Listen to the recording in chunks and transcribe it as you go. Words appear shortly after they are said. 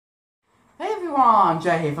everyone,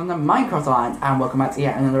 Jay here from the Minecraft Alliance, and welcome back to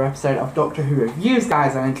yet another episode of Doctor Who Reviews,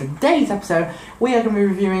 guys. And in today's episode, we are going to be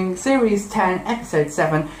reviewing Series 10, Episode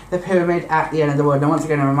 7, The Pyramid at the End of the World. Now, once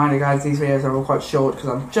again, a reminder, guys, these videos are all quite short because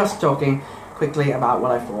I'm just talking quickly about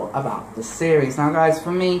what I thought about the series. Now, guys,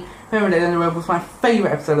 for me, Pyramid at the End of the World was my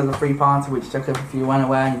favourite episode of the three-parter, which took up, if you weren't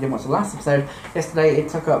aware and you didn't watch the last episode yesterday, it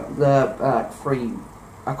took up the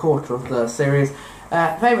a quarter of the series.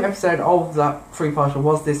 Favourite episode of that three-parter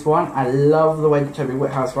was this one. I love the way that Toby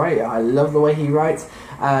Whithouse writes. I love the way he writes.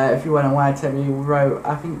 If you weren't aware, Toby wrote,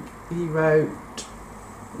 I think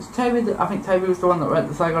Toby was the one that wrote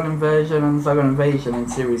the Zygon Inversion and the Zygon Invasion in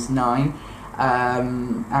Series 9.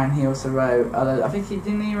 And he also wrote, I think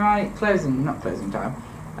didn't he write not Closing Time.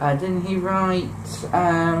 Didn't he write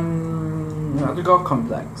The God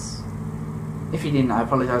Complex? If he didn't, I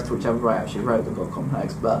apologise to whichever writer actually wrote The God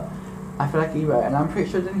Complex, but I feel like he wrote, and I'm pretty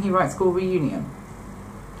sure, didn't he write School Reunion?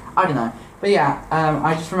 I don't know. But yeah,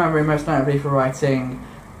 I just remember him most notably for writing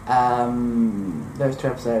those two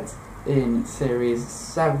episodes in Series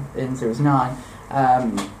 7, in Series 9.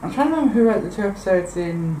 I'm trying to remember who wrote the two episodes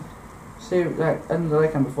in Series, Under the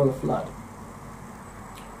Lake and Before the Flood.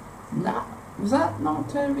 No, was that not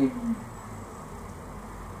Toby?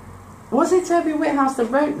 Was it Toby Whithouse that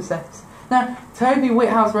wrote this episode? No, Toby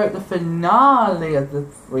Whithouse wrote the finale of the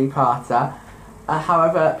three-parter.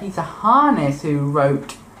 However, Peter Harness, who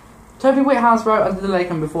wrote... Toby Whithouse wrote Under the Lake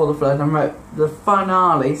and Before the Flood and wrote the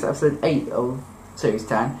finale, so episode 8 of Series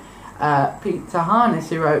 10. Peter Harness,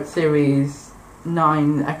 who wrote Series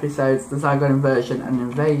 9 episodes, The Zygon Inversion and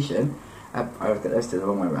Invasion. I always get those two the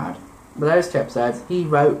wrong way around. But those two episodes, he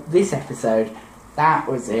wrote this episode. That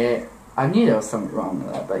was it. I knew there was something wrong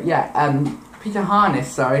with that, but yeah, Peter Harness,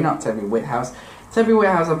 sorry, not Toby Whithouse. Toby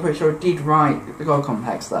Whithouse, I'm pretty sure, did write The God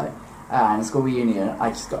Complex, though, and School Reunion. I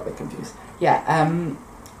just got a bit confused. Yeah,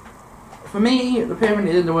 for me, The Pyramid at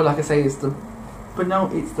the End of the World, like I say, is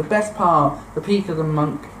it's the best part, the peak of the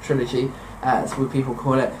Monk trilogy, that's what people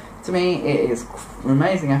call it. To me, it is an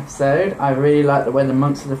amazing episode. I really like the way the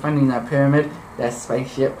monks are defending their pyramid, their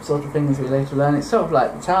spaceship sort of thing, as we later learn. It's sort of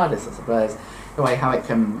like the TARDIS, I suppose, the way how it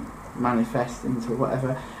can manifest into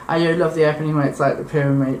whatever. I really love the opening where it's like the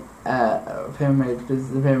pyramid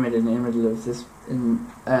in the middle of this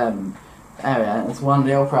area. It's one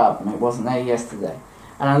real problem. It wasn't there yesterday.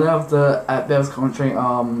 And I love the Bill's commentary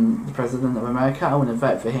on the President of America. I want to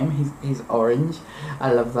vote for him. He's orange.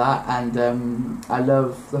 I love that, and I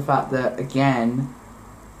love the fact that again,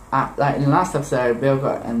 like in the last episode, Bill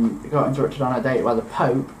got interrupted on a date by the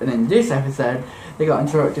Pope, and in this episode, they got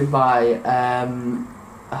interrupted by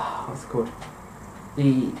what's it called?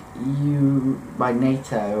 By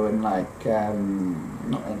NATO and like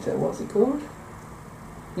not NATO. What's it called?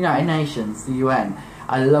 United Nations, the UN.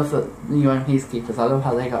 I love that the UN peacekeepers. I love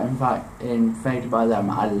how they got invaded by them.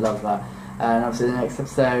 I love that. And obviously, the next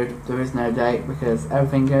episode there is no date because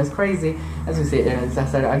everything goes crazy as we see it in this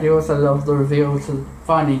episode. I do also love the reveal to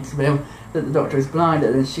finally to Bill that the Doctor is blind,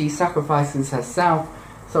 and then she sacrifices herself,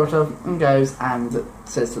 sort of, and goes and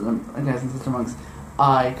says to them, and goes and says to the monks,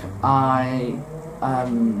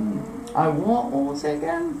 what was it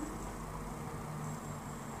again?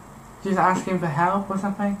 She's asking for help or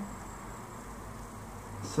something?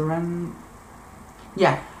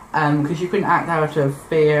 Yeah, because you couldn't act out of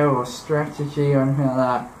fear or strategy or anything like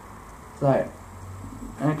that. So,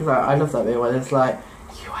 because I love that bit where it's like,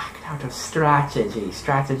 you act out of strategy.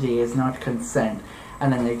 Strategy is not consent.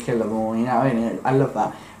 And then they kill them all, you know, I love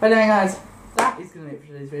that. But anyway, guys, that is going to be it for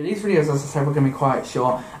today's video. These videos, as I said, are going to be quite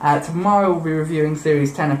short. Tomorrow we'll be reviewing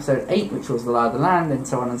Series 10, Episode 8, which was The Lie of the Land, and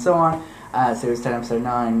so on and so on. Series 10, Episode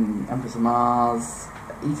 9, Empress of Mars,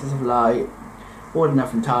 Eaters of Light, Ward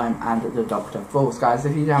Enough in Time, and The Doctor Falls. Guys,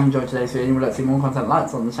 if you have enjoyed today's video and you would like to see more content like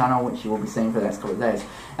this on the channel, which you will be seeing for the next couple of days,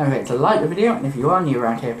 don't forget to like the video, and if you are new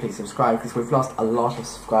around here, please subscribe, because we've lost a lot of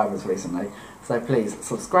subscribers recently. So please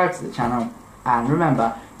subscribe to the channel. And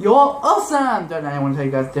remember, you're awesome! Don't know anyone tell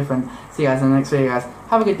you guys different. See you guys in the next video, guys.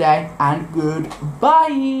 Have a good day, and goodbye!